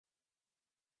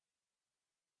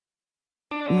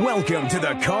Welcome to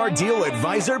the Car Deal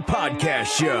Advisor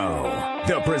Podcast Show.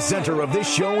 The presenter of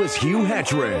this show is Hugh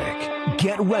Hetrick.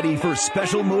 Get ready for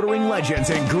special motoring legends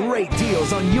and great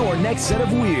deals on your next set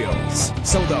of wheels.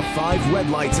 So the 5 red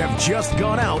lights have just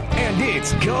gone out and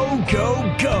it's go,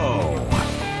 go, go.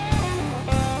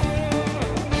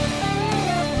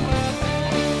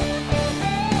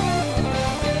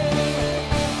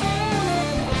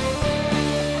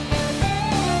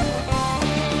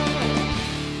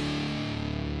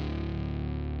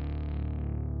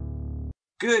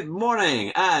 Good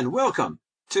morning and welcome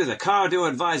to the Car Deal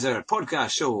Advisor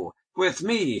podcast show with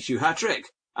me, Hugh Hetrick,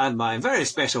 and my very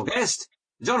special guest,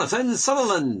 Jonathan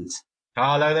Sutherland.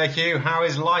 Hello there, Hugh. How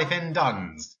is life in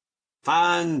Duns?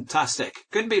 Fantastic.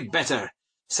 Couldn't be better.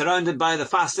 Surrounded by the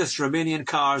fastest Romanian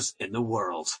cars in the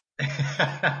world.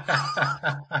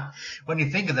 When you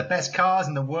think of the best cars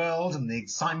in the world and the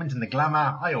excitement and the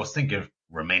glamour, I always think of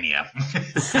Romania.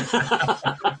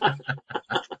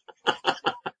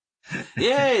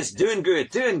 Yes, doing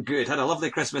good. Had a lovely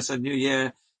Christmas and New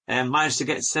Year and managed to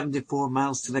get 74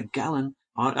 miles to the gallon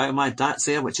out of my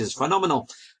Dacia, which is phenomenal.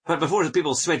 But before the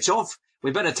people switch off,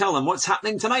 we better tell them what's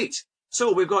happening tonight.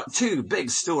 So we've got 2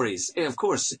 big stories. Of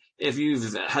course, if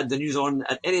you've had the news on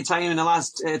at any time in the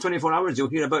last 24 hours, you'll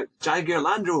hear about Jaguar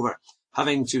Land Rover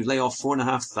having to lay off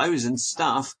 4,500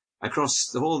 staff across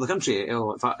the whole of the country,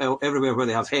 everywhere where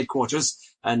they have headquarters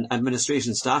and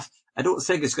administration staff. I don't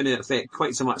think it's going to affect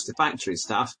quite so much the factory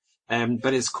staff,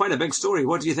 but it's quite a big story.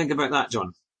 What do you think about that,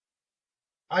 John?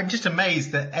 I'm just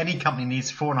amazed that any company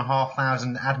needs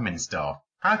 4,500 admin staff.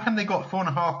 How come they got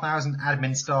 4,500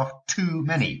 admin staff too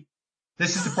many?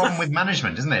 This is the problem with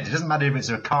management, isn't it? It doesn't matter if it's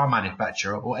a car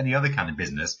manufacturer or any other kind of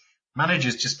business.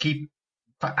 Managers just keep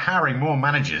hiring more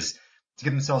managers to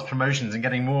give themselves promotions and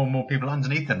getting more and more people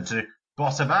underneath them to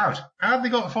boss about. How have they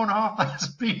got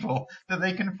 4,500 people that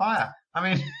they can fire? I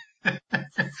mean, there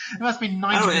must be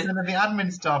 90% of the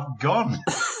admin staff gone.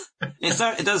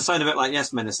 It does sound a bit like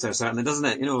Yes Minister, certainly, doesn't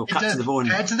it? You know, cut to the bone.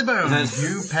 Pared to the bone.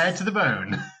 You pared to the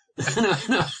bone.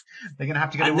 No. They're going to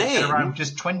have to get around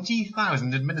just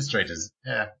 20,000 administrators.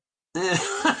 Yeah. No,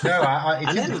 it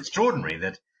seems extraordinary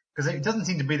that, because it doesn't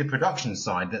seem to be the production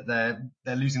side that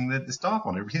they're losing the staff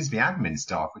on. It seems to be admin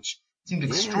staff, which seems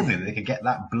extraordinary that they could get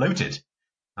that bloated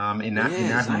in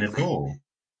admin at all.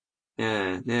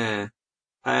 Yeah.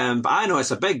 But I know it's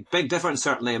a big difference,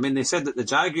 certainly. I mean, they said that the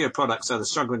Jaguar products are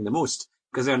struggling the most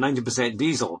because they're 90%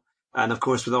 diesel. And of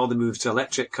course, with all the move to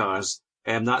electric cars,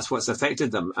 that's what's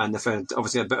affected them. And they've had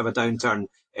obviously a bit of a downturn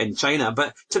in China.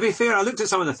 But to be fair, I looked at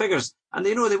some of the figures and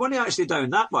they weren't actually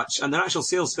down that much. And their actual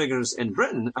sales figures in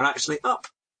Britain are actually up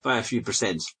by a few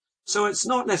percent. So it's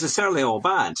not necessarily all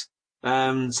bad.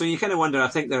 So you kind of wonder, I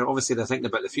think they're thinking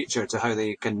about the future to how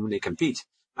they can really compete.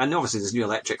 And obviously there's new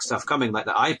electric stuff coming, like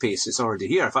the I-Pace. It's already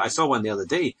here. In fact, I saw one the other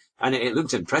day and it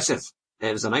looked impressive.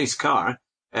 It was a nice car.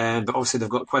 But obviously they've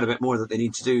got quite a bit more that they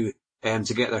need to do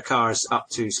to get their cars up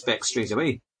to spec straight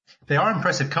away. They are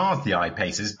impressive cars, the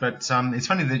I-Paces, but it's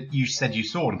funny that you said you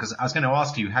saw one, because I was going to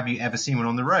ask you, have you ever seen one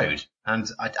on the road? And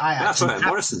that's right,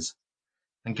 Morrison's.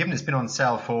 And given it's been on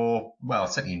sale for, well,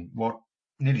 certainly,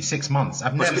 nearly 6 months,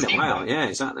 I've never seen one. Yeah,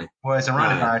 exactly. Whereas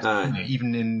around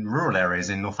even in rural areas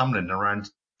in Northumberland,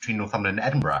 between Northumberland and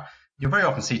Edinburgh, you very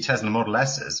often see Tesla Model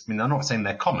S's. I mean, I'm not saying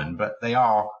they're common, but they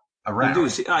are around. You do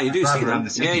see them.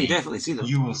 Yeah, you definitely see them.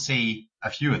 You will see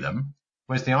a few of them.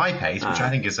 Whereas the I-Pace, which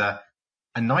I think is a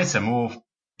nicer, more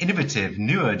innovative,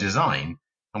 newer design,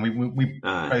 and we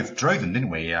both drove them,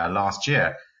 didn't we, last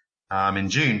year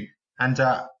in June? And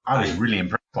I was really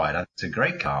impressed by it. It's a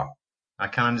great car. I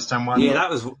can't understand why. Yeah, that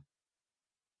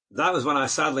was one I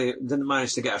sadly didn't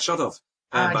manage to get a shot of,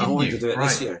 but I wanted to do it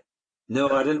this year. No,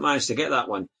 I didn't manage to get that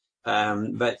one.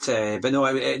 But no,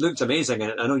 it looked amazing,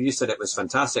 and I know you said it was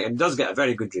fantastic, and it does get a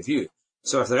very good review.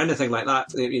 So if they're anything like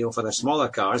that, for their smaller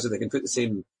cars, if they can put the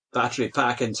same battery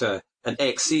pack into an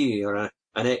XE or an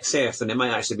XF, then it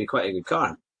might actually be quite a good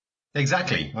car.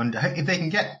 Exactly. And if they can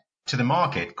get to the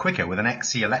market quicker with an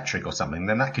XE electric or something,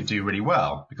 then that could do really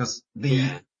well, because the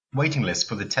waiting list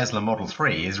for the Tesla Model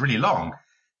 3 is really long.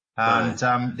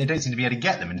 And they don't seem to be able to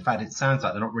get them. In fact, it sounds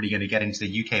like they're not really going to get into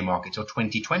the UK market till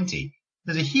 2020.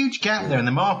 There's a huge gap there in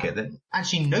the market that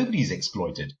actually nobody's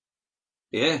exploited.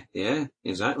 Yeah,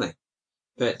 exactly.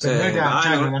 But no doubt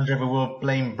Jaguar Land Rover will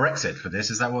blame Brexit for this.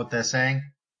 Is that what they're saying?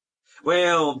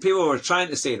 Well, people were trying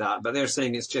to say that, but they're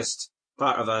saying it's just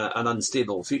part of an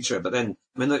unstable future. But then,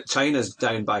 I mean, look, China's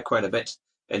down by quite a bit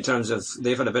in terms of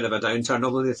they've had a bit of a downturn,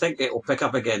 although they think it will pick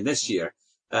up again this year.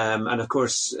 And of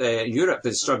course, Europe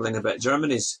is struggling a bit.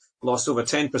 Germany's lost over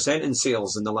 10% in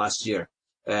sales in the last year.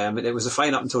 It was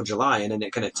fine up until July, and then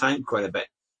it kind of tanked quite a bit.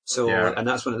 So, Yeah. and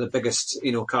that's one of the biggest,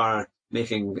 car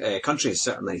making countries,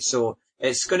 certainly. So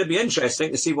it's going to be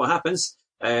interesting to see what happens.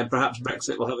 Perhaps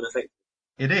Brexit will have an effect.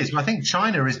 It is. Well, I think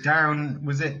China is down,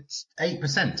 was it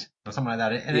 8% or something like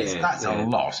that? And that's a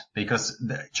lot, because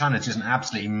China's just an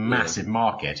absolutely massive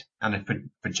market, and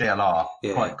for JLR,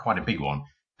 quite a big one.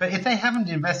 But if they haven't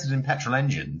invested in petrol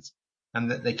engines,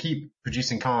 and that they keep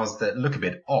producing cars that look a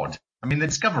bit odd, I mean, the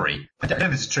Discovery, I don't know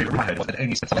if this is true, but I heard was that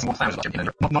only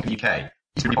 1,000, not the UK.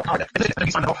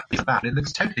 It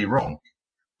looks totally wrong.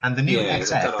 And the new XF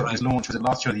that was launched, was it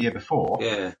last year or the year before?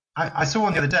 Yeah. I saw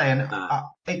one the other day, and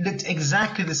it looked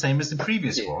exactly the same as the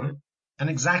previous one, and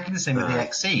exactly the same as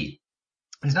the XE.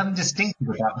 There's nothing distinctive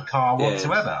about the car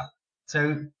whatsoever.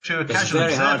 So, to a casual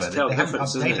observer, they haven't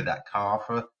updated that car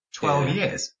for 12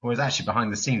 years, whereas actually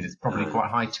behind the scenes, it's probably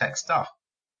quite high-tech stuff.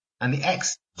 And the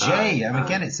XJ,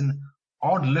 again, it's an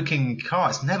odd-looking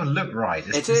car. It's never looked right.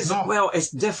 It's not, well,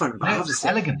 it's different. But it's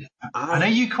elegant. I know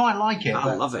you quite like it.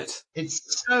 I love it.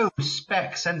 It's so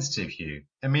spec-sensitive, Hugh.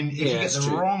 I mean, if you get the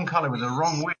wrong colour with the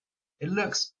wrong wheel, it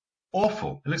looks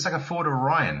awful. It looks like a Ford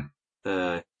Orion.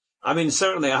 I mean,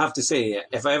 certainly, I have to say,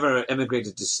 if I ever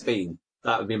immigrated to Spain,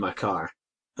 that would be my car.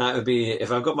 That would be,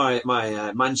 if I've got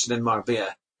my mansion in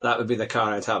Marbella, that would be the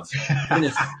car I'd have.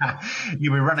 You'd be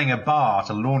running a bar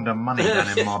to launder money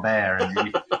down in Marbella, and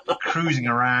you'd be cruising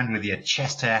around with your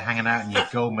chest hair hanging out and your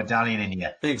gold medallion and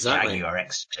your Jaguar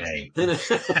XJ.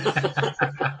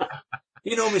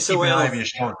 You know me so well. well. Keep an eye over your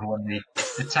shoulder when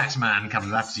the tax man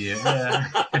comes after you. Yeah.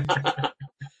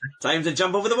 Time to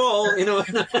jump over the wall,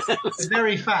 The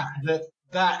very fact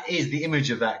that is the image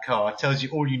of that car tells you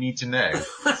all you need to know.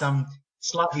 Some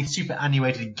slightly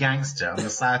superannuated gangster on the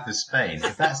south of Spain.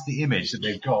 If that's the image that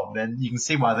they've got, then you can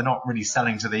see why they're not really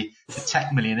selling to the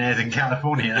tech millionaires in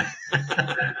California.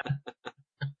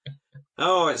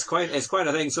 Oh, it's quite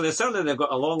a thing. So they've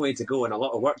got a long way to go and a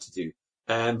lot of work to do.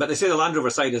 But they say the Land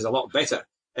Rover side is a lot better.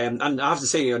 And I have to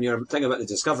say, on your thing about the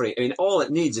Discovery, I mean, all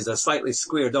it needs is a slightly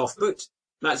squared off boot.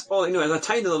 That's all, there's a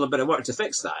tiny little bit of work to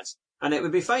fix that, and it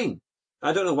would be fine.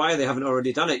 I don't know why they haven't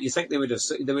already done it. You think they would have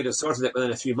sorted it within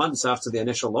a few months after the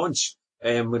initial launch,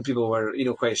 when people were,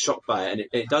 quite shocked by it, and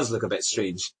it does look a bit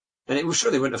strange. And it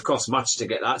surely wouldn't have cost much to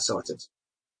get that sorted.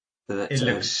 It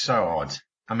looks so odd.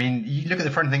 I mean, you look at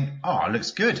the front and think, oh, it looks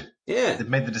good. Yeah. They've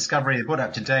made the Discovery, they brought it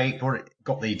up to date,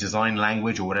 got the design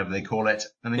language or whatever they call it,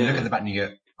 and then you look at the back and you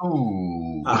go,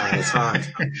 ooh. It's hard.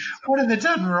 What have they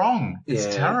done wrong?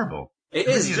 It's terrible. It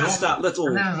is really just that little.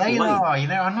 And then they are,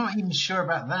 I'm not even sure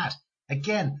about that.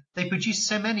 Again, they produce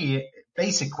so many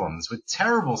basic ones with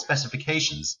terrible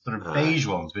specifications, sort of beige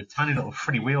ones with tiny little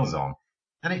pretty wheels on,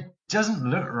 and it doesn't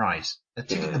look right. The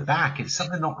tick at the back, it's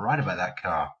something not right about that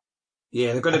car.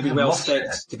 Yeah, they've got to be well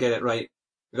spec'd to get it right.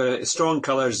 They've got strong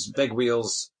colours, big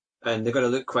wheels, and they've got to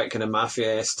look quite kind of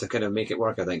mafia-esque to kind of make it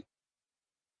work, I think.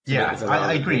 Yeah,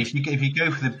 I agree. If you go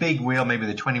for the big wheel, maybe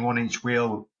the 21-inch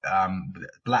wheel,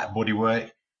 black bodywork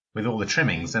with all the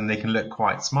trimmings, then they can look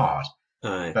quite smart.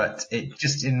 Aye. But it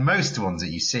just, in most ones that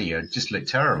you see, just look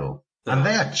terrible. And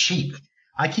they are cheap.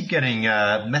 I keep getting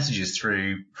messages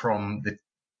through from the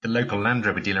local Land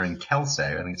Rover dealer in Kelso.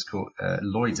 I think it's called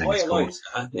Lloyd's. Lloyd's.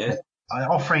 Yeah.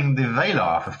 Offering the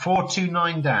Velar for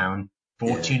 $429 down,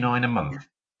 $429 a month.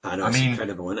 I know, it's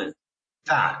incredible, isn't it?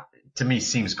 That, to me,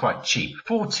 seems quite cheap.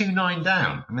 $429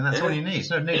 down. I mean, that's all you need.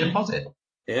 So no deposit.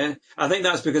 Yeah. I think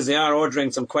that's because they are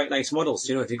ordering some quite nice models.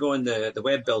 If you go in the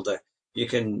web builder, you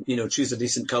can, choose a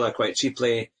decent colour quite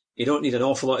cheaply. You don't need an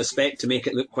awful lot of spec to make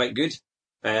it look quite good.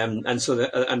 And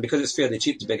because it's fairly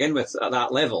cheap to begin with at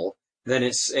that level, then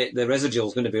the residual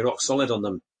is going to be rock solid on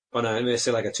them on a, maybe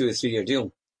say like a 2 or 3 year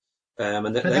deal.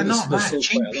 And they're not that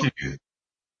cheap.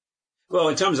 Well,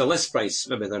 in terms of list price,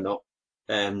 maybe they're not.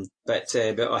 But I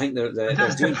think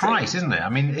that's the price, isn't it? I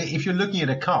mean, if you're looking at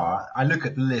a car, I look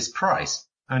at the list price,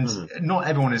 and not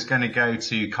everyone is going to go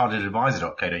to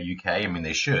cardealadvisor.co.uk. I mean,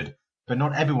 they should, but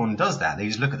not everyone does that. They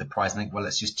just look at the price and think, well,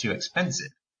 it's just too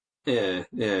expensive. Yeah.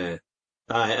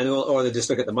 Or they just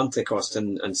look at the monthly cost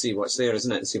and see what's there,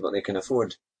 isn't it? And see what they can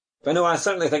afford. But no, I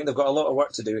certainly think they've got a lot of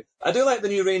work to do. I do like the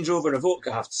new Range Rover Evoque,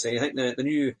 I have to say. I think the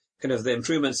new kind of the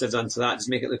improvements they've done to that just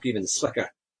make it look even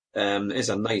slicker. It's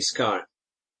a nice car.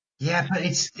 Yeah, but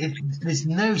there's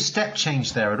no step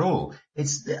change there at all.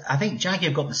 I think Jaguar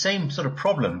have got the same sort of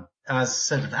problem as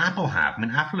sort of Apple have. I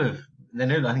mean,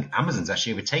 I think Amazon's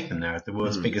actually overtaken them now as the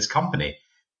world's biggest company.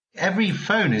 Every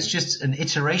phone is just an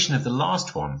iteration of the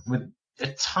last one with a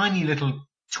tiny little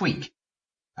tweak.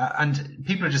 And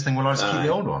people are just thinking, well, I'll just keep the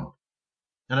old one.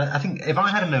 And I think if I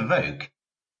had an Evoque,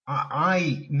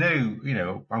 I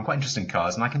know, I'm quite interested in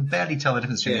cars and I can barely tell the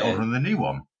difference between the old one and the new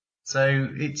one. So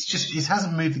it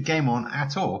hasn't moved the game on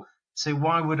at all. So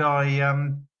why would I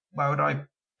buy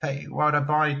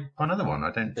another one?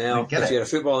 I don't get it. If you're a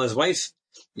footballer's wife,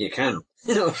 you can.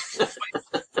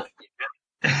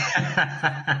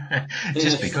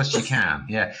 Just because you can,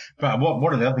 yeah. But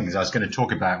one of the other things I was going to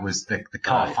talk about was the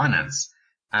car finance.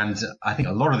 And I think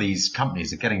a lot of these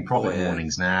companies are getting profit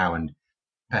warnings now and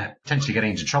potentially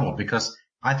getting into trouble because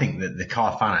I think that the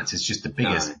car finance is just the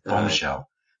biggest bombshell.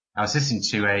 I was listening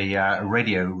to a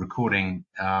radio recording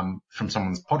from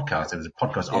someone's podcast. It was a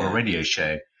podcast on a radio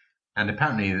show. And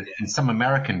apparently in some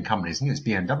American companies, I think it's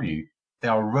BMW, they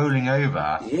are rolling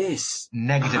over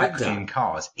negative equity in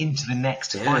cars into the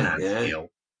next finance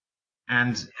deal.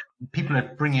 And people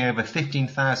are bringing over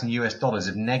 $15,000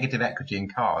 of negative equity in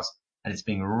cars, and it's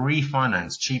being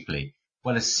refinanced cheaply.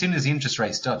 Well, as soon as the interest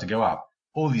rates start to go up,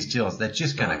 all these deals, they're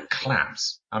just going to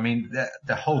collapse. I mean,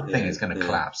 the whole thing is going to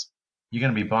collapse. You're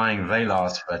going to be buying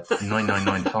Velars for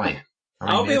 $9,995.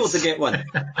 I'll be able to get one.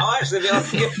 I'll actually be able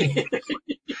to get one.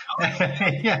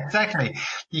 Yeah, exactly.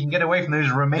 You can get away from those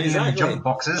Romanian junk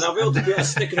boxes. And I'll be able to put a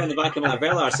sticker on the back of my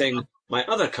Velar saying, my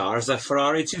other car is a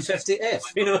Ferrari 250F.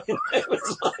 It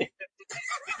was like,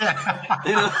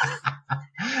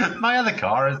 my other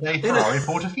car is a Ferrari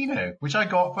Portofino, which I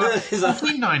got for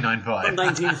 $14,995.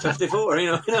 1954,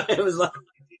 it was like,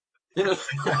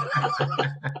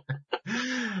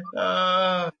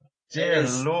 Dear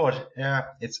Lord. Yeah,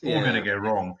 it's all going to go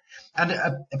wrong. And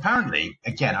apparently,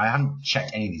 again, I haven't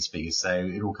checked any of these figures, so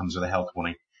it all comes with a health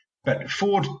warning. But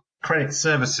Ford Credit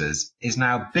Services is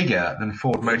now bigger than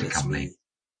Ford Motor Company.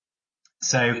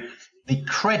 So the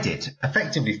credit,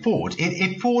 effectively Ford,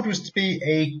 if Ford was to be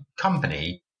a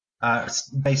company,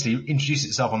 basically introduce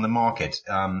itself on the market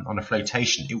on a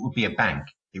flotation, it would be a bank.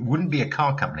 It wouldn't be a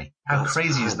car company. How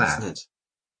crazy is that? Isn't it?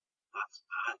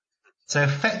 So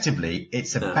effectively,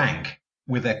 it's a bank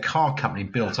with a car company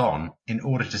built on in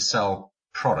order to sell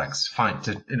products,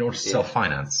 in order to sell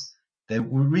finance. The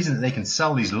reason that they can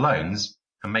sell these loans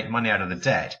and make money out of the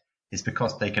debt is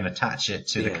because they can attach it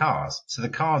to the cars. So the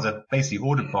cars are basically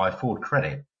ordered by Ford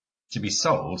Credit to be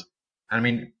sold. I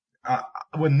mean,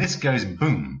 when this goes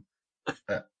boom,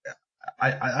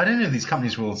 I don't know if these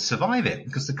companies will survive it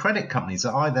because the credit companies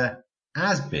are either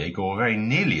as big or very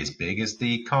nearly as big as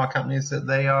the car companies that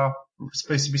they are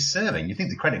supposed to be serving. You think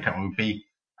the credit company would be,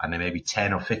 I don't know, maybe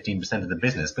 10 or 15% of the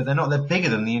business, but they're not. They're bigger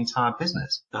than the entire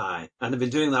business. Aye. And they've been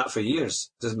doing that for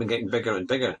years. It's been getting bigger and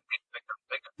bigger.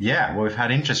 Yeah, well, we've had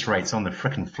interest rates on the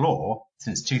frickin' floor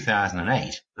since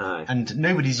 2008. Aye. And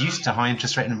nobody's used to high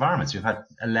interest rate environments. We've had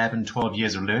 11, 12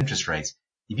 years of low interest rates.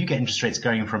 If you get interest rates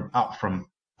going from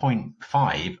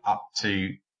 0.5 up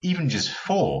to even just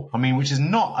 4, I mean, which is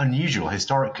not unusual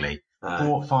historically.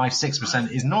 4, 5,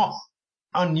 6% is not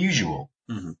unusual.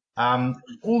 Mm-hmm.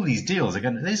 All these deals they're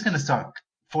just going to start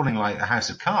falling like a house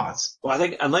of cards. Well, I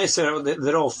think unless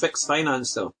they're all fixed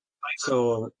finance though,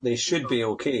 so they should be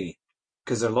okay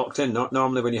because they're locked in.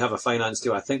 Normally, when you have a finance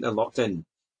deal, I think they're locked in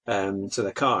to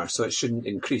the car, so it shouldn't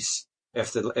increase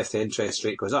if the interest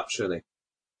rate goes up. Surely.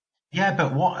 Yeah,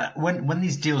 but when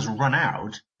these deals run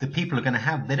out, the people are going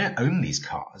to they don't own these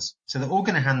cars, so they're all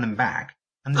going to hand them back,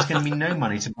 and there's going to be no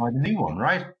money to buy the new one,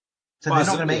 right? So they're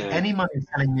not going to make any money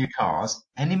selling new cars,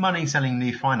 any money selling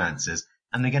new finances,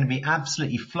 and they're going to be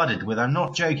absolutely flooded with, I'm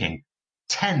not joking,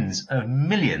 tens of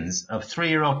millions of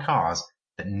 3-year-old cars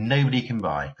that nobody can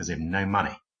buy because they have no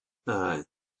money. Yeah,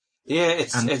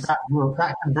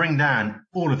 that can bring down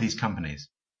all of these companies.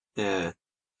 Yeah.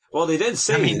 Well, they did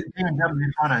say... I mean,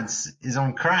 BMW Finance is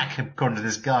on crack, according to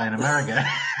this guy in America.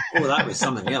 Oh, that was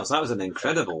something else. That was an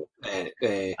incredible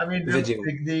video.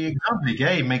 The example he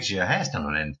gave makes your hair stand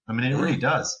on end. I mean, it really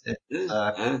does.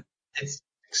 It's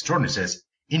extraordinary. It says,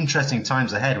 interesting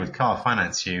times ahead with car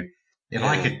finance, Hugh. If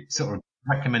I could sort of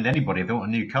recommend anybody if they want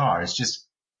a new car, it's just,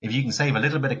 if you can save a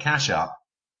little bit of cash up,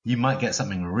 you might get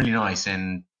something really nice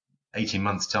in 18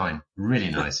 months' time. Really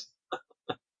nice.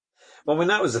 Well, I mean,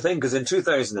 that was the thing, because in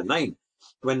 2009,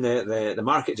 when the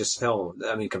market just fell,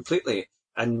 I mean, completely,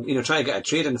 and, trying to get a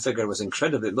trade-in figure was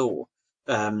incredibly low.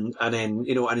 And then,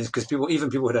 and because people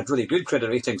who had really good credit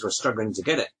ratings were struggling to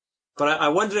get it. But I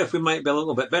wonder if we might be a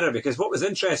little bit better, because what was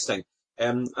interesting,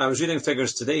 I was reading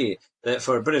figures today that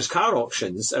for British car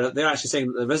auctions, they're actually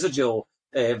saying that the residual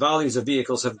values of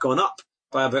vehicles have gone up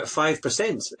by about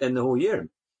 5% in the whole year.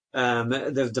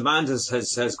 The demand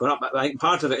has gone up. I think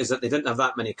part of it is that they didn't have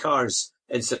that many cars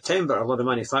in September. A lot of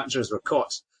manufacturers were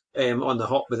caught on the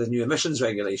hop with the new emissions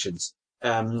regulations.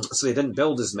 So they didn't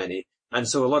build as many. And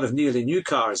so a lot of nearly new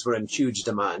cars were in huge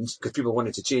demand because people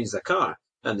wanted to change their car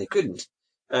and they couldn't.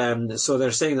 So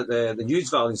they're saying that the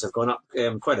used values have gone up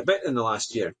quite a bit in the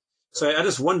last year. So I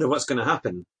just wonder what's going to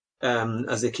happen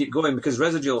as they keep going, because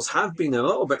residuals have been a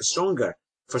little bit stronger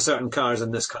for certain cars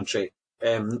in this country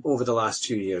over the last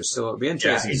 2 years. So it'll be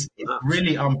interesting. Yeah, it's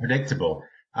really unpredictable.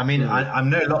 I mean, I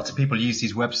know lots of people use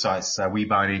these websites,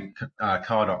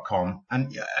 WeBuyAnyCar.com,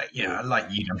 and like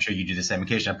you, I'm sure you do the same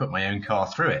occasion. I put my own car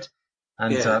through it,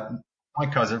 and my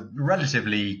car's a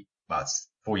relatively, well, it's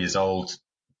 4 years old,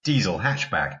 diesel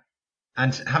hatchback,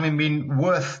 and having been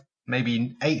worth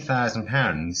maybe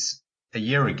 £8,000 a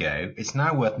year ago, it's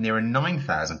now worth nearer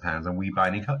 £9,000 on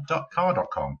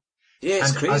WeBuyAnyCar.com. Yeah,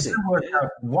 it's crazy. I can't work out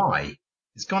why.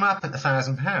 It's gone up at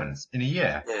 £1,000 in a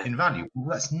year in value. Well,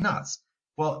 that's nuts.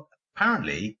 Well,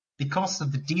 apparently, because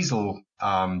of the diesel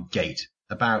gate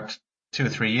about 2 or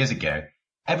 3 years ago,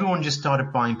 everyone just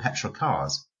started buying petrol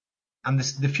cars. And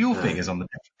the fuel figures on the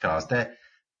petrol cars,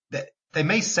 they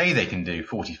may say they can do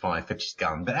 45, 50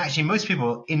 gun, but actually most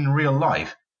people in real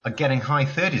life are getting high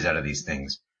 30s out of these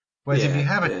things. Whereas if you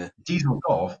have a diesel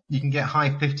Golf, you can get high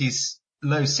 50s,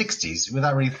 low 60s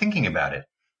without really thinking about it.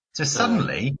 So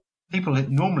suddenly, people that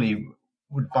normally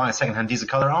would buy a second-hand diesel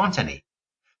car, there aren't any.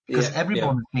 Because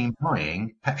everyone's been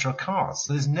buying petrol cars.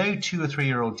 So there's no 2 or 3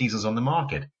 year old diesels on the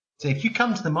market. So if you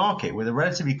come to the market with a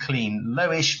relatively clean,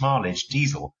 lowish mileage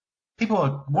diesel,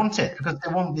 people want it because they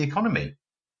want the economy.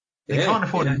 They can't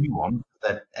afford a new one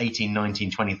for 18,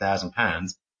 19, 20,000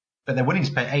 pounds, but they're willing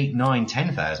to pay 8, 9,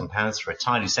 10,000 pounds for a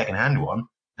tidy second-hand one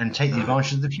and take the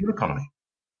advantage of the fuel economy.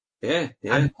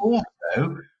 And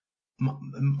also,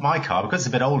 my car, because it's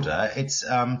a bit older, it's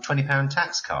 £20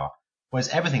 tax car, whereas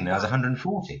everything now is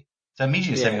 140. So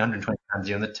immediately saving £120 a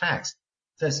year on the tax.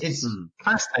 So it's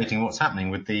fascinating what's happening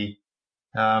with the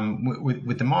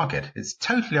with the market. It's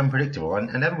totally unpredictable. I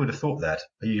never would have thought that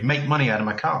you make money out of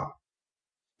my car.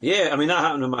 Yeah, I mean that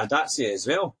happened with my Dacia as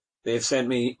well. They've sent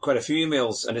me quite a few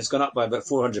emails, and it's gone up by about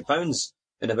 £400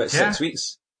 in about 6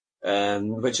 weeks,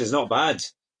 which is not bad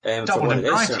for what it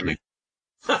is. Certainly.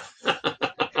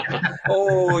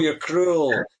 Oh, you're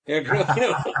cruel. You're cruel.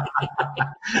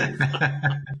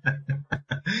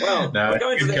 Well, we're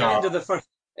coming to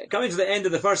the end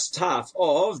of the first half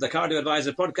of the Cardio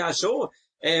Advisor podcast show,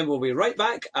 and we'll be right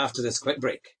back after this quick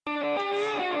break.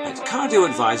 At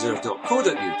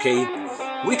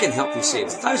cardioadvisor.co.uk, we can help you save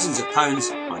thousands of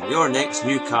pounds on your next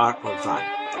new car or van.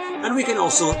 And we can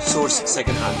also source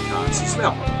second-hand cars as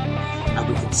well. And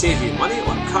we can save you money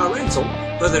on car rental,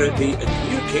 whether it be in the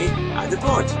UK and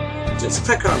abroad. Just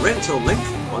click our rental link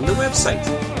on the website.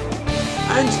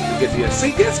 And we'll give you a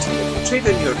free gift if you trade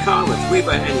in your car with We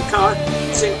Buy Any Car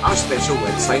using our special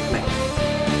website link.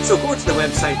 So go to the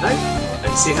website now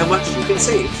and see how much you can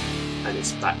save. And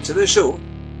it's back to the show.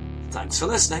 Thanks for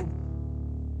listening.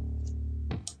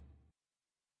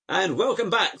 And welcome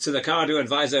back to the Cardio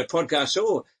Advisor podcast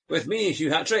show with me, Hugh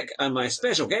Hattrick, and my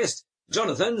special guest,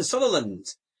 Jonathan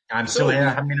Sutherland. I'm still here. I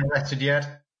haven't been arrested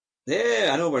yet. Yeah,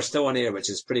 I know we're still on air, which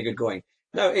is pretty good going.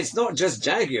 Now, it's not just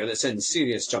Jaguar that's in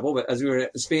serious trouble, but as we were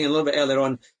speaking a little bit earlier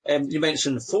on, you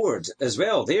mentioned Ford as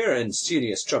well. They're in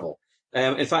serious trouble.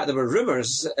 In fact, there were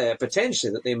rumours,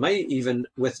 potentially, that they might even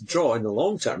withdraw in the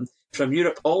long term from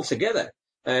Europe altogether,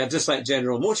 just like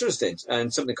General Motors did,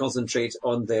 and simply concentrate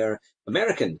on their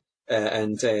American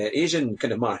and Asian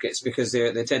kind of markets, because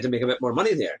they tend to make a bit more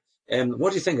money there.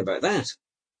 What do you think about that?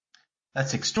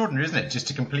 That's extraordinary, isn't it? Just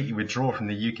to completely withdraw from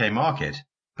the UK market.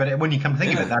 But when you come to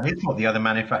think of it, that is what the other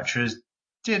manufacturers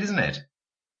did, isn't it?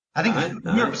 I think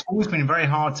Europe's always been very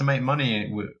hard to make money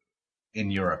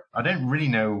in Europe. I don't really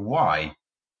know why.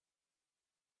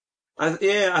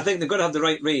 I think they've got to have the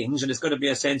right range, and it's got to be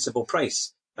a sensible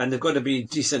price, and they've got to be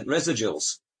decent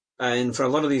residuals. And for a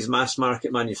lot of these mass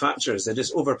market manufacturers, they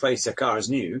just overprice their cars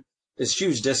new. There's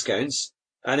huge discounts,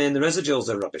 and then the residuals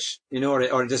are rubbish, or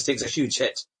it just takes a huge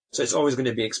hit. So it's always going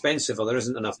to be expensive, or there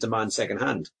isn't enough demand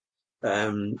second-hand.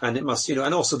 And it must,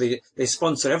 and also they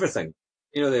sponsor everything.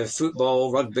 They have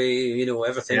football, rugby,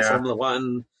 everything, Formula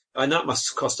One, and that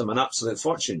must cost them an absolute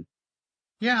fortune.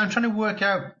 Yeah, I'm trying to work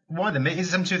out why is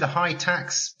it something to do with the high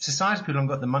tax society? People haven't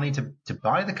got the money to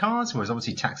buy the cars, whereas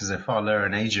obviously taxes are far lower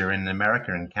in Asia, in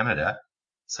America and Canada.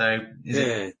 So is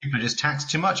it people just tax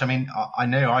too much? I mean, I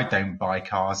know I don't buy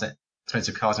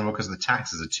expensive cars anymore because the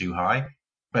taxes are too high.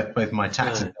 But both my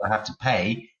taxes that I have to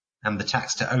pay and the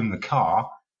tax to own the car,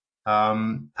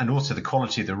 and also the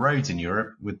quality of the roads in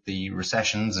Europe with the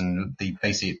recessions and the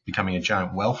basically becoming a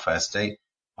giant welfare state,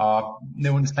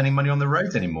 no one's spending money on the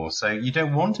roads anymore. So you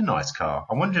don't want a nice car.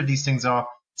 I wonder if these things are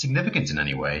significant in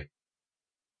any way.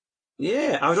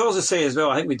 Yeah, I would also say as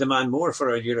well, I think we demand more for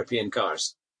our European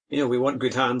cars. We want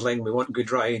good handling, we want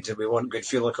good ride, we want good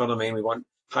fuel economy, we want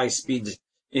high speed,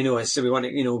 so we want,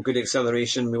 good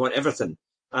acceleration, we want everything.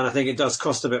 And I think it does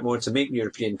cost a bit more to make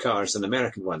European cars than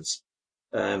American ones.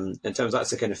 In terms, that's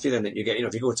the kind of feeling that you get.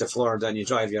 If you go to Florida and you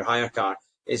drive your hire car,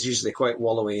 it's usually quite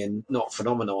wallowy and not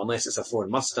phenomenal unless it's a Ford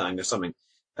Mustang or something.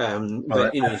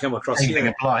 But you come across anything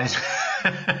here. applies.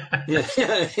 Yeah,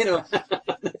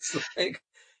 it's like,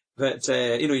 but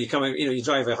you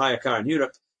drive a hire car in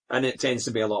Europe and it tends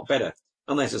to be a lot better,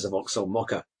 unless it's a Vauxhall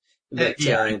Mocha. But,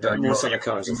 but most other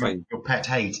cars are fine. Your pet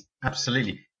hate,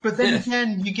 absolutely. But then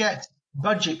again, you get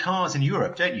budget cars in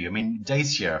Europe, don't you? I mean,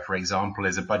 Dacia, for example,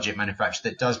 is a budget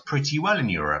manufacturer that does pretty well in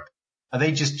Europe. Are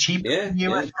they just cheaper than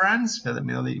US brands?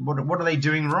 What are they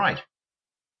doing right?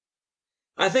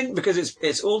 I think because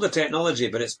it's older technology,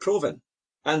 but it's proven,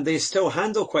 and they still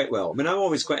handle quite well. I mean, I'm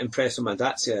always quite impressed with my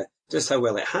Dacia, just how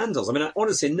well it handles. I mean, I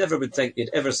honestly never would think you'd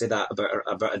ever say that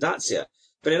about a Dacia,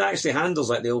 but it actually handles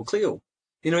like the old Clio.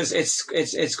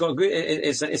 It's got good.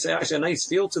 It's actually a nice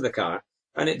feel to the car,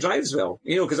 and it drives well.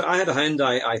 Because I had a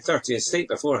Hyundai i30 Estate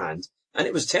beforehand, and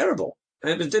it was terrible.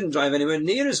 And it didn't drive anywhere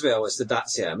near as well as the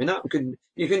Dacia. I mean,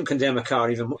 you couldn't condemn a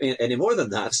car any more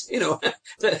than that.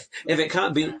 If it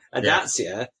can't be a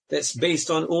Dacia that's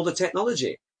based on older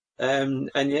technology,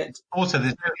 and yet also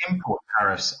there's no import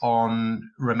tariffs on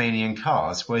Romanian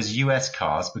cars, whereas US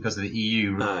cars, because of the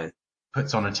EU,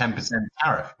 puts on a 10%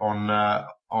 tariff on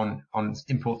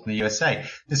imports from the USA.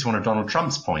 This is one of Donald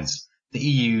Trump's points. The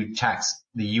EU tax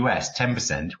the US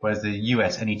 10%, whereas the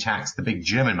US only tax the big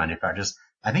German manufacturers.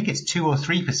 I think it's 2 or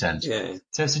 3%. Yeah.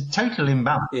 So it's a total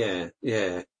imbalance. Yeah.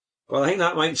 Well, I think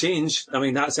that might change. I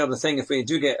mean, that's the other thing. If we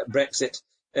do get Brexit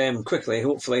quickly,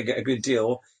 hopefully get a good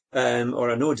deal or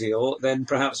a no deal, then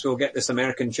perhaps we'll get this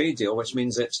American trade deal, which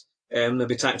means that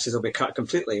the taxes will be cut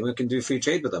completely and we can do free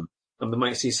trade with them. And we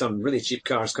might see some really cheap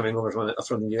cars coming over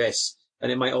from the US.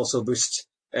 And it might also boost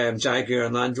Jaguar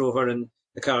and Land Rover and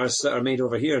the cars that are made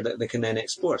over here that they can then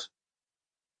export.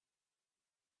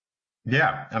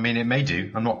 Yeah, I mean, it may do.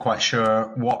 I'm not quite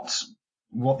sure what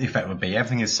the effect would be.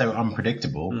 Everything is so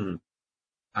unpredictable.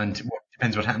 And it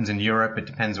depends what happens in Europe. It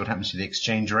depends what happens to the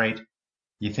exchange rate.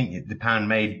 You think the pound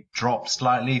may drop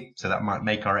slightly, so that might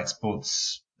make our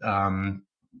exports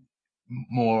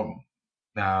more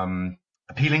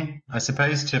appealing, I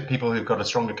suppose, to people who've got a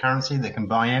stronger currency that can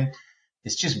buy in.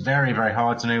 It's just very, very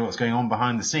hard to know what's going on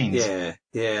behind the scenes.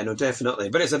 Yeah, no, definitely.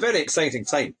 But it's a very exciting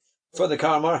time for the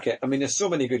car market. I mean, there's so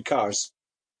many good cars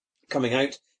coming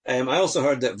out. I also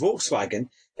heard that Volkswagen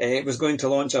was going to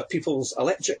launch a people's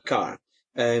electric car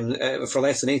for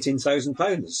less than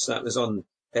 £18,000. That was on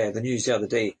the news the other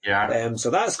day. Yeah.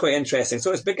 So that's quite interesting.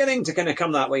 So it's beginning to kind of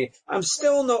come that way. I'm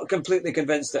still not completely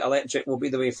convinced that electric will be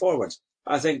the way forward.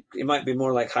 I think it might be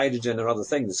more like hydrogen or other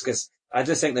things, because I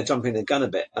just think they're jumping the gun a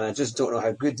bit, and I just don't know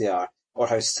how good they are or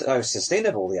how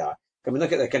sustainable they are. I mean,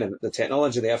 look at the kind of the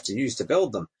technology they have to use to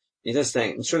build them. You just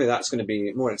think, surely that's going to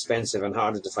be more expensive and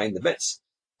harder to find the bits.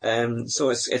 So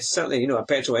it's certainly, a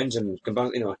petrol engine,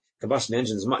 combustion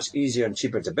engine is much easier and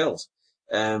cheaper to build,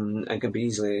 and can be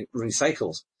easily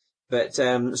recycled. But,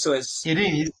 so it's... It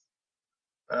is.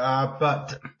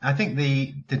 But I think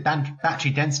the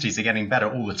battery densities are getting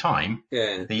better all the time.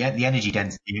 Yeah. The energy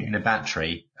density in a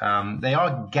battery, they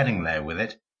are getting there with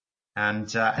it.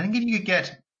 And, I think if you could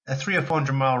get a 300 or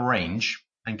 400 mile range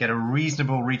and get a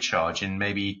reasonable recharge in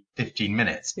maybe 15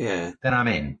 minutes, then I'm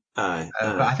in. Aye.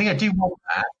 But I think I do want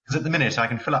that, because at the minute I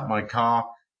can fill up my car,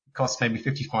 it costs maybe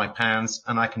 £55,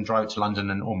 and I can drive to London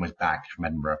and almost back from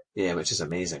Edinburgh. Yeah, which is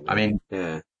amazing. I mean,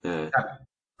 you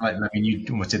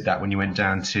almost did that when you went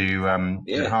down to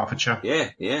Hertfordshire. Yeah,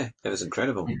 it was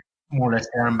incredible. More or less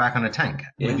there and back on a tank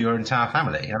with your entire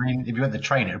family. I mean, if you went the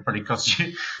train, it would probably cost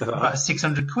you about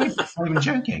 600 quid. I'm not even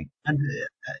joking. And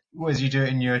whereas you do it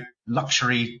in your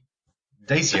luxury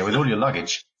Dacia with all your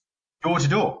luggage, door to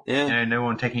door. Yeah. No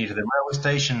one taking you to the railway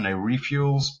station, no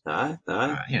refuels. Aye.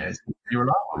 It's pretty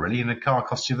reliable, really, and the car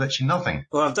costs you virtually nothing.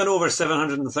 Well, I've done over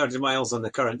 730 miles on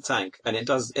the current tank, and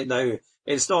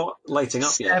it's not lighting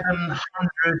up yet.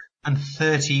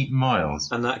 730 miles.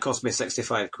 And that cost me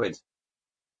 65 quid.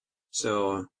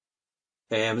 So,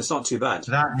 it's not too bad.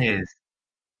 That is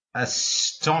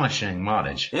astonishing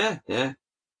mileage. Yeah.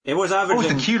 It was averaging... What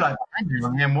was the queue like behind you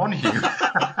on the M1, Hugh?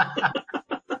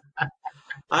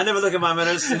 I never look at my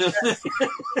mirrors.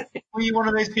 Were you one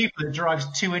of those people that drives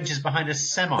 2 inches behind a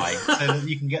semi so that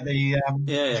you can get the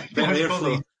better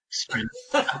airflow?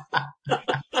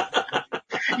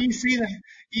 You see them.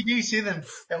 You do see them.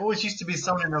 There always used to be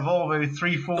someone in a Volvo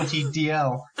 340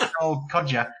 DL, old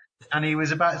codger, and he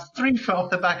was about 3 foot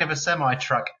off the back of a semi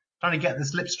truck trying to get the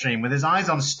slipstream with his eyes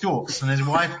on stalks and his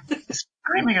wife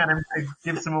screaming at him to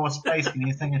give some more space. And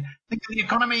he's thinking, think of the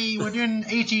economy, we're doing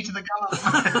 80 to the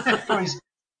gallon. He's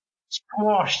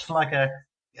squashed like a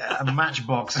a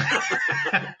matchbox.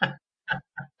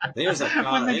 There's a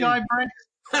car. When the guy breaks.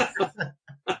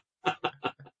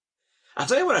 I'll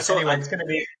tell you what I saw. Anyway, it's going to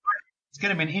be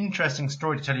an interesting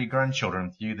story to tell your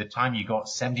grandchildren. The time you got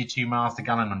 72 miles to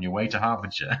gallon on your way to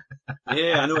Hertfordshire.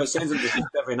 Yeah, I know, it sends them to sleep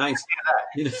every night.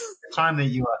 You know? The time that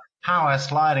you were power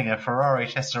sliding a Ferrari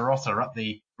Testarossa up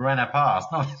the Brenner Pass,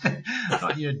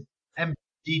 not your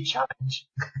MG challenge.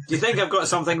 Do you think I've got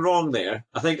something wrong there?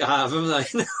 I think I have, haven't I?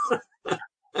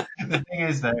 The thing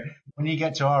is, though, when you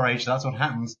get to our age, that's what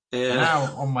happens. Yeah.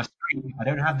 Now, on my screen, I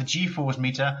don't have the G-force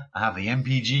meter, I have the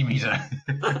MPG meter.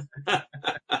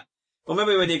 Well,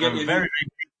 maybe when you get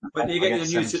when you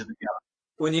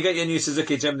get your new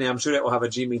Suzuki Jimny, I'm sure it will have a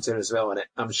G meter as well in it.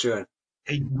 I'm sure.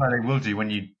 Well, it will do when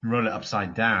you roll it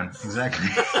upside down. Exactly.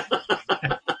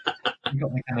 You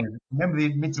got the kind of, remember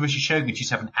the Mitsubishi Shogun used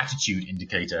to have an attitude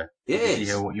indicator? Yes. To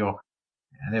see what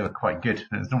they were quite good.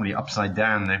 It was normally upside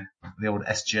down, the old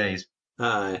SJs.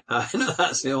 Aye, no,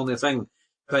 that's the only thing.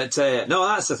 But no,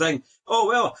 that's the thing. Oh,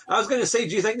 well, I was going to say,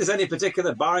 do you think there's any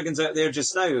particular bargains out there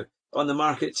just now on the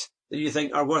market that you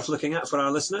think are worth looking at for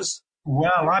our listeners?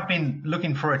 Well, I've been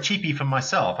looking for a cheapie for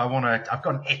myself. I've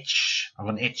got an itch. I've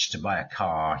got an itch to buy a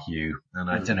car, Hugh, and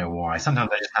I don't know why.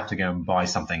 Sometimes I just have to go and buy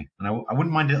something, and I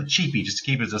wouldn't mind a cheapie just to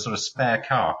keep it as a sort of spare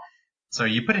car. So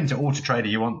you put into Auto Trader,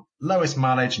 you want lowest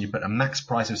mileage, and you put a max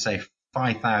price of, say,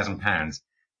 £5,000.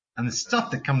 And the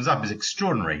stuff that comes up is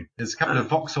extraordinary. There's a couple of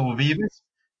Vauxhall Vivas,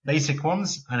 basic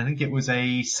ones, and I think it was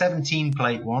a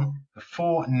 17-plate one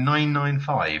for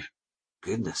 $4,995.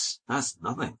 Goodness, that's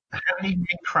nothing. I haven't even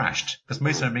been crashed, because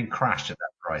most of them have been crashed at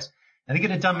that price. And they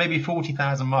could have done maybe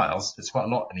 40,000 miles. It's quite a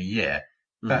lot in a year.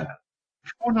 But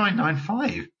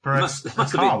 $4,995 for a must car.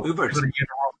 have been Ubered.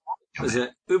 Was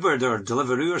it Ubered or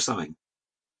Deliveroo or something?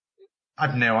 I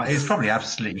don't know. It's probably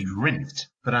absolutely rinsed.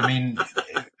 But I mean,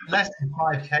 less than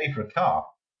 5k for a car.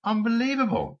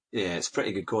 Unbelievable. Yeah, it's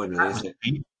pretty good going, really, isn't it?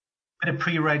 Bit of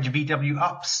pre-reg VW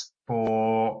ups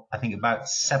for, I think, about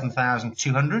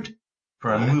 7,200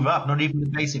 for a move up, not even the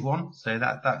basic one. So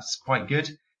that's quite good.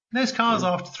 And those cars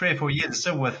after 3 or 4 years are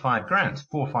still worth $5,000, $4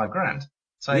 or $5,000.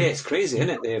 So yeah, it's crazy, isn't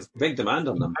it? They have big demand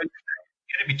on them. You're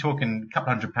going to be talking a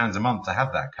couple £100 a month to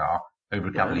have that car over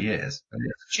a couple of years. And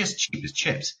it's just cheap as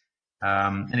chips.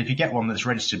 And if you get one that's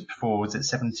registered before, was it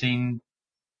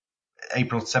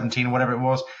April 17, whatever it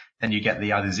was, then you get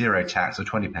the either zero tax or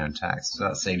 £20 tax. So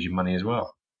that saves you money as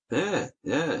well. Yeah.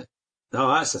 No,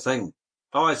 that's the thing.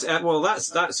 Oh, it's well,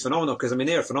 that's phenomenal, because I mean,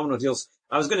 they're phenomenal deals.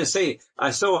 I was going to say,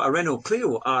 I saw a Renault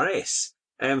Clio RS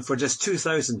for just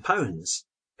 £2,000.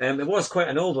 It was quite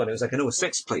an old one. It was like an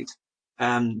 06 plate.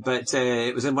 But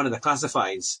it was in one of the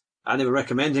classifieds, and they were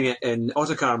recommending it in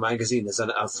Autocar magazine as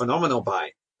a phenomenal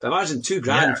buy. But imagine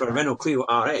 $2,000 for a Renault Clio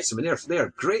RS. I mean,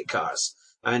 they're great cars.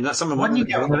 I mean, that's something. When you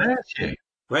get one of those,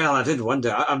 well, I did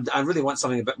wonder. I really want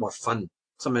something a bit more fun.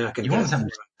 Something I can. You want something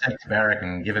to take to Berwick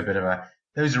and give a bit of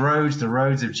those roads, the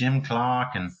roads of Jim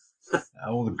Clark and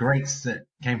all the greats that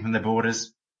came from the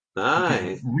borders.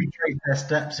 Aye. Retrace their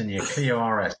steps in your Clio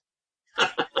RS.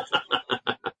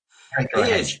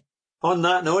 On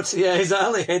that note, yeah,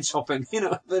 exactly, hedge hopping,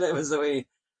 but it was the way.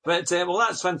 But, well,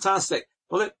 that's fantastic.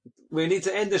 Well, look, we need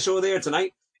to end the show there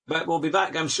tonight, but we'll be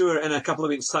back, I'm sure, in a couple of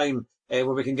weeks' time, where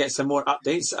we can get some more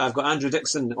updates. I've got Andrew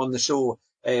Dixon on the show.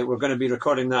 We're going to be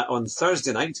recording that on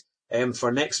Thursday night,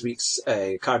 for next week's,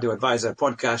 Cardio Advisor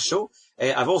podcast show.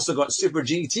 I've also got Super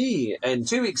GT in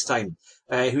 2 weeks' time,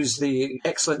 who's the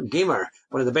excellent gamer,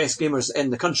 one of the best gamers in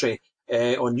the country.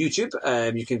 On YouTube,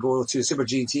 you can go to Super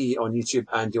GT on YouTube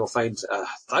and you'll find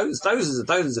thousands and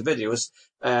thousands of videos.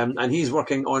 And he's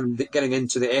working on getting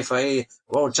into the FIA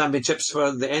World Championships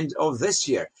for the end of this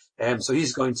year. So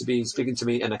he's going to be speaking to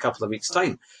me in a couple of weeks'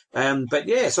 time. But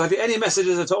yeah, so have you any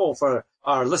messages at all for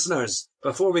our listeners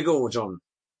before we go, John?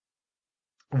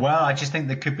 Well, I just think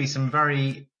there could be some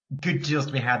very good deals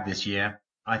to be had this year.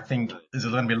 I think there's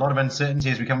going to be a lot of uncertainty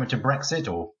as we come into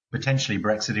Brexit, or potentially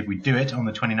Brexit if we do it on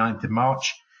the 29th of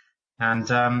March.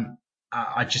 And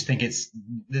I just think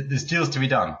there's deals to be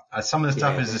done. Some of the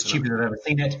stuff is as cheap as I've ever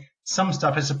seen it. Some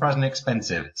stuff is surprisingly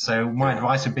expensive. So my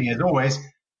advice would be, as always,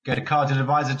 go to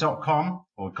cardealadvisor.com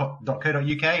or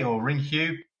 .co.uk or ring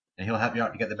Hugh, and he'll help you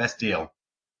out to get the best deal.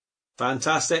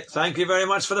 Fantastic. Thank you very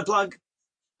much for the plug.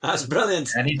 That's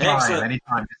brilliant.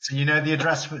 Anytime. So you know the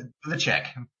address for the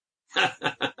check.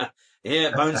 Yeah,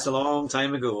 it bounced a long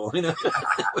time ago.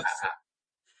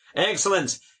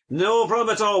 Excellent. No problem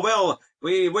at all. Well,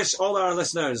 we wish all our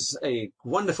listeners a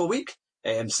wonderful week,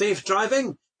 safe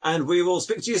driving, and we will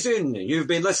speak to you soon. You've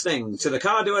been listening to the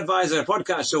Cardio Advisor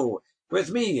podcast show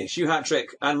with me, Hugh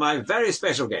Hatrick, and my very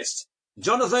special guest,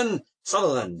 Jonathan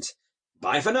Sutherland.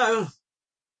 Bye for now.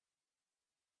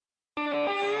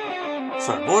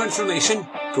 For more information,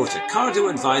 go to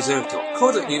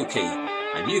cardioadvisor.co.uk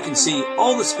and you can see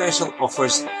all the special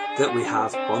offers that we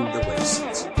have on the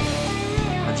website.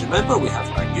 And remember, we have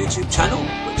our YouTube channel,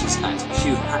 which is at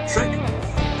Hugh Hatrick,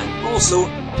 and also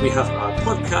we have our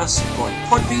podcast on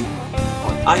Podbean,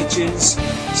 on iTunes,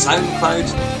 SoundCloud,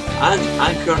 and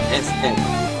Anchor FM.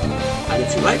 And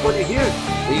if you like what you hear,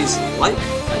 please like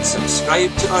and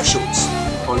subscribe to our shows,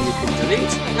 or you can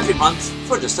donate every month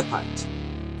for just £1.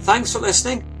 Thanks for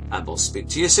listening, and we'll speak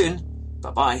to you soon.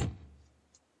 Bye-bye.